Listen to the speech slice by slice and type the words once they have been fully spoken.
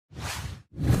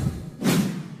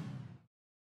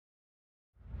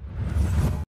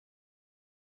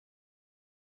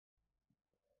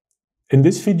In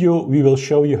this video, we will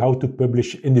show you how to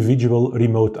publish individual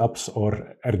remote apps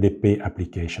or RDP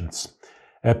applications.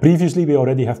 Previously, we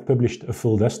already have published a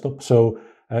full desktop. So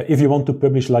if you want to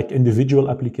publish like individual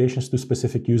applications to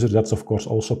specific users, that's of course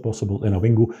also possible in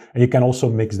Awingu. And you can also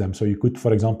mix them. So you could,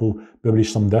 for example,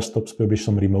 publish some desktops, publish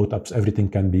some remote apps. Everything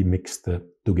can be mixed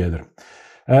together.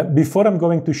 Before I'm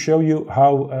going to show you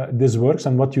how this works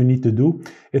and what you need to do,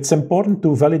 it's important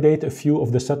to validate a few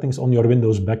of the settings on your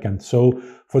Windows backend. So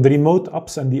for the remote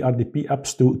apps and the RDP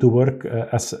apps to work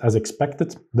as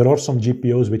expected, there are some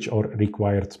GPOs which are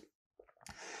required.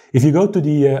 If you go to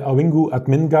the Awingu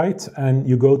admin guide and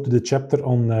you go to the chapter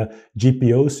on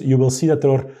GPOs, you will see that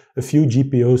there are a few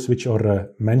GPOs which are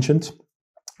mentioned.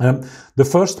 The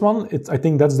first one, I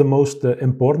think that's the most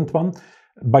important one.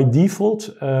 By default,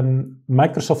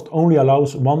 Microsoft only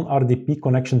allows one RDP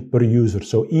connection per user.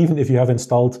 So even if you have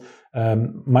installed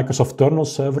Microsoft Terminal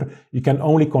Server, you can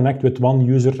only connect with one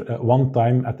user one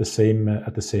time at the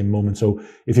same moment. So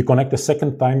if you connect a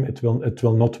second time, it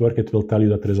will not work. It will tell you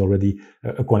that there is already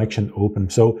a connection open.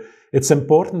 So it's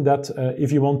important that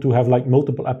if you want to have like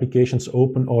multiple applications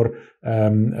open or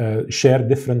share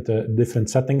different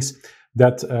settings,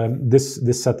 that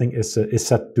this setting is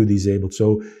set to disabled.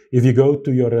 So if you go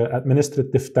to your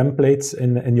administrative templates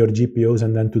in your GPOs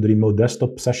and then to the remote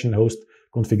desktop session host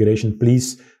configuration,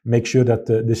 please make sure that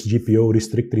this GPO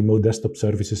restrict remote desktop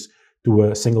services to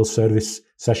a single service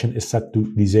session is set to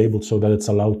disabled so that it's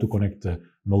allowed to connect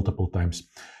multiple times.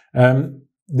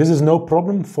 This is no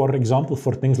problem, for example,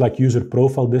 for things like user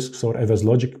profile disks or FS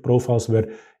Logic profiles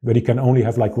where you can only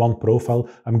have like one profile.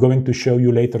 I'm going to show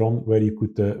you later on where you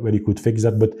could fix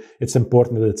that, but it's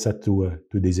important that it's set to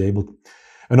disabled.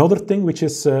 Another thing which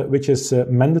is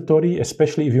mandatory,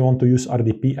 especially if you want to use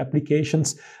RDP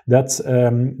applications, that's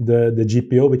the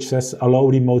GPO which says allow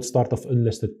remote start of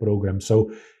unlisted programs.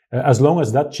 So as long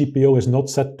as that GPO is not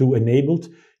set to enabled,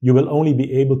 you will only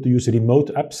be able to use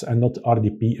remote apps and not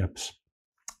RDP apps.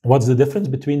 What's the difference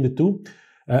between the two?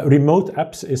 Remote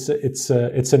apps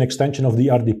it's an extension of the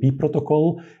RDP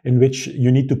protocol in which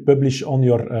you need to publish on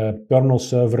your terminal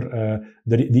server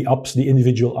the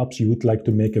individual apps you would like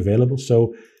to make available.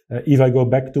 So if I go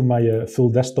back to my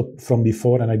full desktop from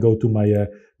before and I go to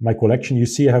my collection, you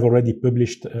see I have already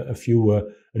published a few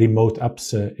remote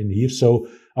apps in here. So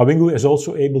Awingu is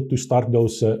also able to start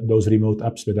those remote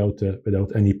apps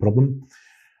without any problem.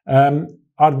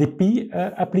 RDP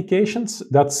applications,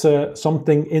 that's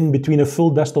something in between a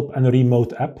full desktop and a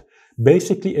remote app.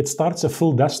 Basically, it starts a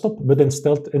full desktop, but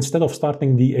instead of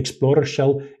starting the Explorer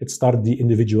shell, it starts the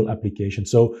individual application.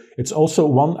 So it's also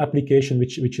one application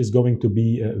which is going to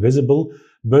be visible,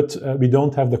 but we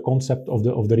don't have the concept of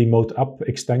the remote app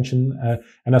extension.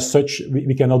 And as such,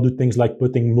 we cannot do things like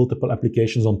putting multiple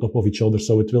applications on top of each other.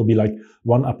 So it will be like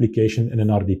one application in an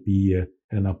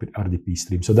RDP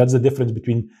stream. So that's the difference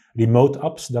between remote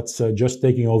apps. That's just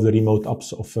taking over the remote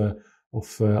apps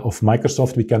of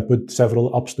Microsoft. We can put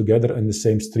several apps together in the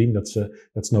same stream.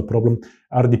 That's no problem.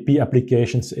 RDP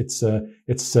applications, it's a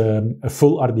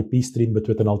full RDP stream, but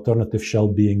with an alternative shell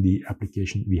being the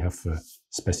application we have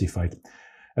specified.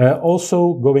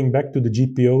 Also, going back to the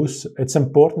GPOs, it's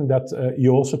important that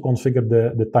you also configure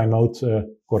the timeout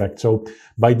correct. So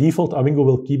by default, Awingu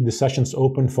will keep the sessions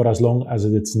open for as long as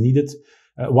it's needed.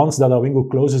 Once that Awingu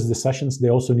closes the sessions, they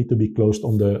also need to be closed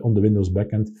on the Windows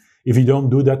backend. If you don't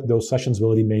do that, those sessions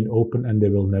will remain open and they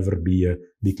will never be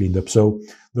cleaned up. So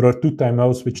there are two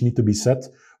timeouts which need to be set.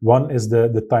 One is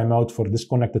the timeout for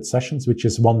disconnected sessions, which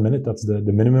is 1 minute. That's the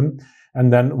minimum.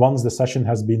 And then once the session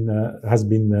has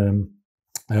been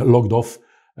logged off,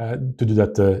 to do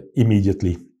that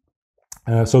immediately.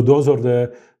 So those are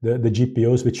the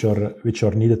GPOs which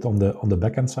are needed on the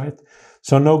backend side.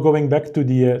 So now going back to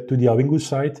the Awingu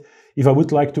side, if I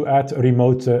would like to add a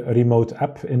remote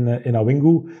app in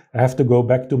Awingu, I have to go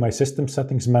back to my system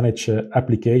settings, manage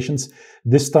applications.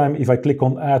 This time, if I click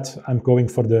on add, I'm going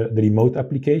for the remote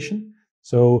application.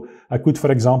 So I could,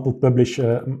 for example, publish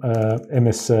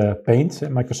MS Paint,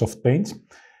 Microsoft Paint.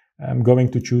 I'm going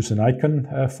to choose an icon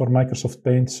for Microsoft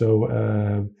Paint. So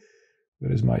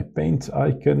where is my Paint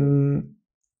icon?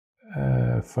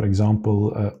 For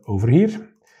example, over here.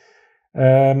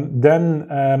 Then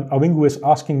Awingu is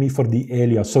asking me for the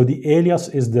alias. So the alias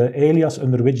is the alias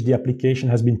under which the application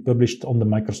has been published on the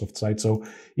Microsoft side. So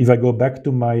if I go back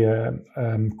to my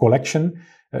collection,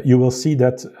 you will see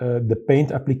that the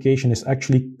Paint application is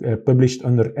actually published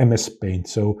under MS Paint.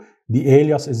 So the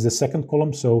alias is the second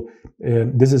column. So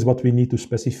this is what we need to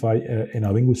specify in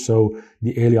Awingu. So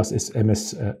the alias is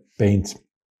MS Paint.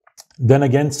 Then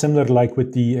again, similar like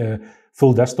with the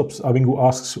full desktops, Awingu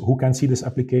asks who can see this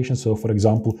application. So for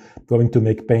example, going to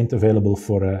make Paint available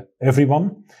for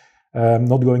everyone.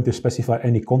 Not going to specify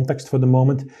any context for the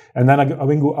moment. And then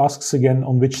Awingu asks again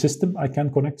on which system I can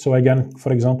connect. So again,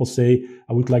 for example, say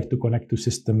I would like to connect to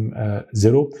system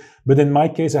 0. But in my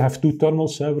case, I have 2 terminal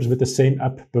servers with the same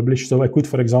app published. So I could,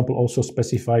 for example, also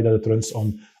specify that it runs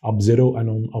on app 0 and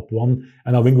on app 1.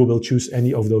 And Awingu will choose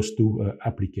any of those 2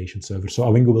 application servers. So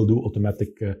Awingu will do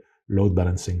automatic load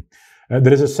balancing.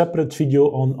 There is a separate video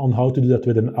on how to do that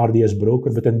with an RDS broker,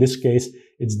 but in this case,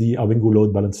 it's the Awingu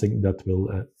load balancing that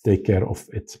will take care of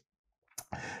it.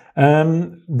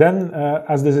 Then,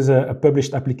 as this is a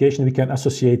published application, we can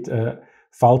associate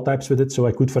file types with it. So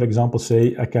I could, for example,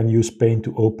 say I can use Paint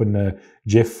to open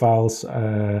GIF files,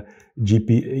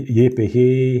 JPG,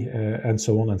 and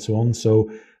so on and so on. So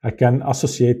I can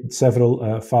associate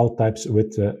several file types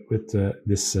with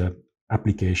this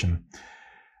application.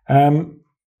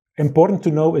 Important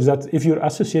to know is that if you're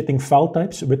associating file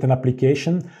types with an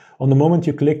application, on the moment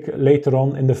you click later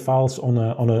on in the files on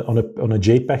a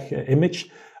JPEG image,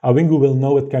 Awingu will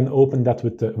know it can open that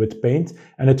with Paint,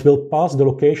 and it will pass the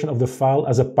location of the file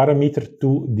as a parameter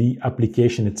to the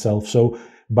application itself. So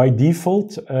by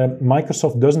default,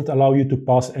 Microsoft doesn't allow you to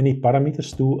pass any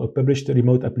parameters to a published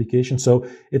remote application. So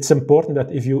it's important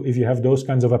that if you have those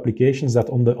kinds of applications, that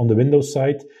on the Windows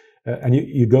side, and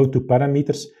you go to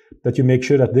parameters, that you make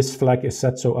sure that this flag is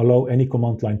set, so allow any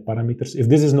command line parameters. If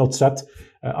this is not set,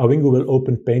 Awingu will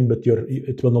open Paint, but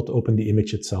it will not open the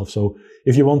image itself. So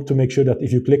if you want to make sure that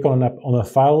if you click on a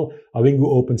file, Awingu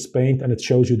opens Paint and it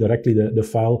shows you directly the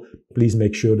file, please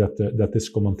make sure that this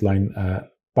command line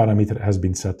parameter has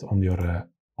been set on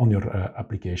your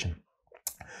application.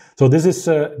 So this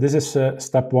is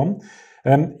step 1.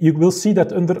 You will see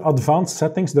that under advanced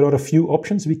settings, there are a few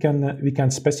options we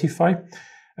can specify.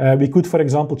 We could, for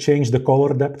example, change the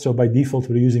color depth. So by default,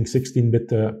 we're using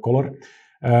 16-bit color.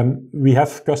 We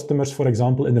have customers, for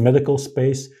example, in the medical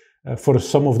space. For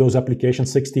some of those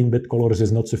applications, 16-bit colors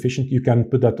is not sufficient. You can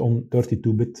put that on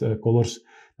 32-bit colors.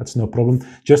 That's no problem.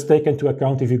 Just take into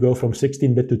account if you go from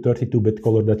 16-bit to 32-bit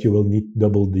color that you will need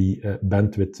double the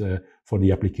bandwidth for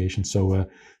the application. So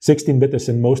 16-bit is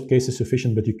in most cases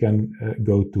sufficient, but you can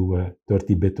go to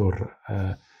 30-bit or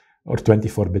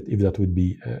 24-bit if that would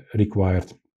be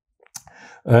required.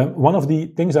 One of the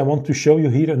things I want to show you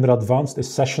here under advanced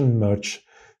is session merge.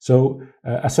 So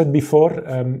as said before,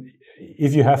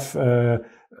 if you have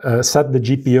set the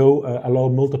GPO, allow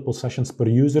multiple sessions per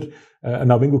user,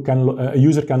 a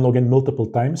user can log in multiple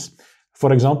times.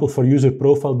 For example, for user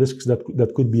profile disks,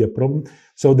 that could be a problem.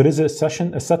 So there is a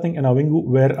setting in Awingu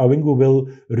where Awingu will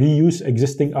reuse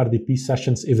existing RDP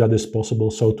sessions if that is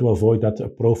possible. So to avoid that a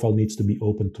profile needs to be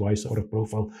opened twice or a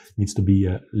profile needs to be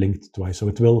linked twice. So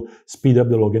it will speed up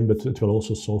the login, but it will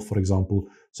also solve, for example,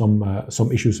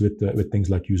 some issues with things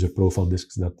like user profile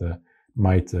disks that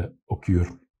might occur.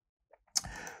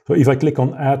 So if I click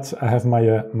on Add, I have my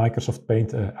Microsoft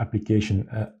Paint application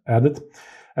added.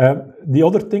 The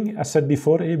other thing, as said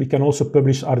before, we can also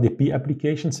publish RDP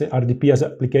applications. RDP as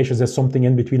applications is something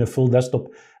in between a full desktop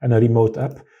and a remote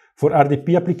app. For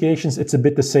RDP applications, it's a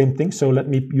bit the same thing. So let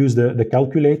me use the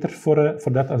calculator for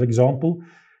that as example.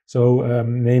 So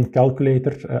name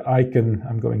calculator icon.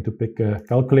 I'm going to pick a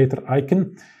calculator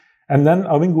icon. And then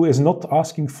Awingu is not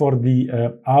asking for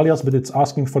the alias, but it's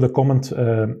asking for the comment,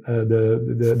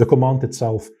 the command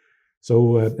itself.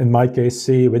 So in my case,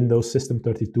 say Windows System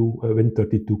 32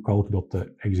 win32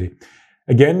 calc.exe.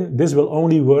 Again, this will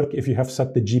only work if you have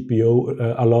set the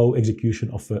GPO allow execution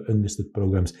of unlisted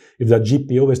programs. If that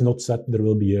GPO is not set, there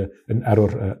will be an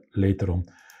error later on.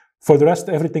 For the rest,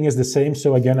 everything is the same.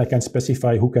 So again, I can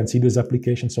specify who can see this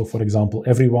application. So for example,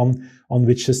 everyone, on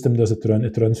which system does it run?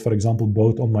 It runs, for example,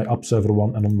 both on my app server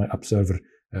 1 and on my app server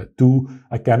 2.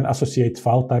 I can associate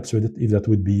file types with it if that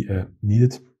would be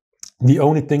needed. The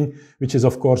only thing which is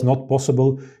of course not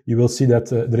possible, you will see that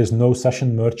there is no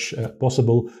session merge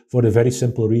possible for the very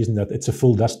simple reason that it's a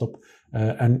full desktop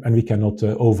and we cannot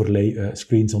overlay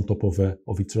screens on top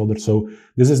of each other. So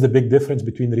this is the big difference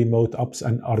between remote apps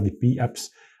and RDP apps.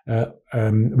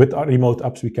 With our remote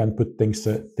apps, we can put things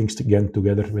again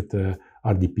together. With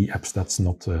RDP apps, that's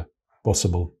not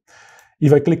possible.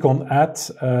 If I click on Add,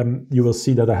 you will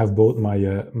see that I have both my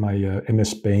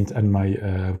MS Paint and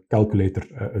my calculator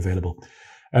available.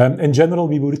 In general,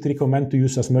 we would recommend to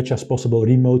use as much as possible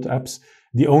remote apps.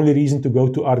 The only reason to go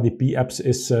to RDP apps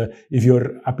is if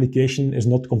your application is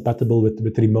not compatible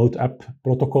with remote app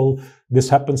protocol. This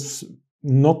happens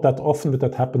not that often, but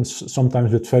that happens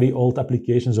sometimes with very old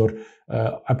applications or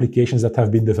applications that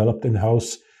have been developed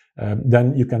in-house.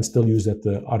 then you can still use that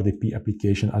RDP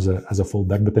application as a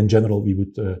fallback. But in general, we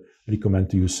would recommend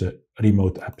to use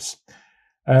remote apps.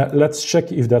 Let's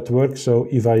check if that works. So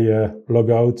if I log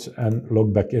out and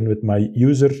log back in with my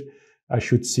user, I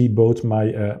should see both my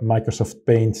Microsoft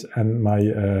Paint and my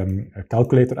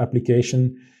calculator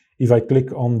application. If I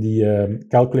click on the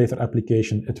calculator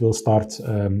application, it will start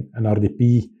an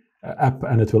RDP app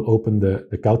and it will open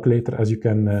the calculator, as you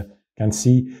can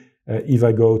see. If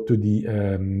I go to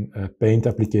the Paint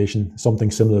application,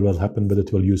 something similar will happen, but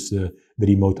it will use the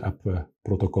remote app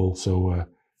protocol. So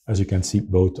as you can see,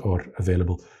 both are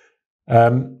available.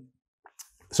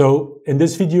 So in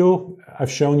this video, I've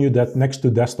shown you that next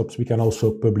to desktops, we can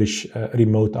also publish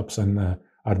remote apps and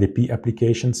RDP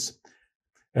applications.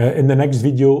 In the next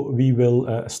video, we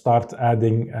will start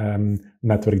adding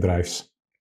network drives.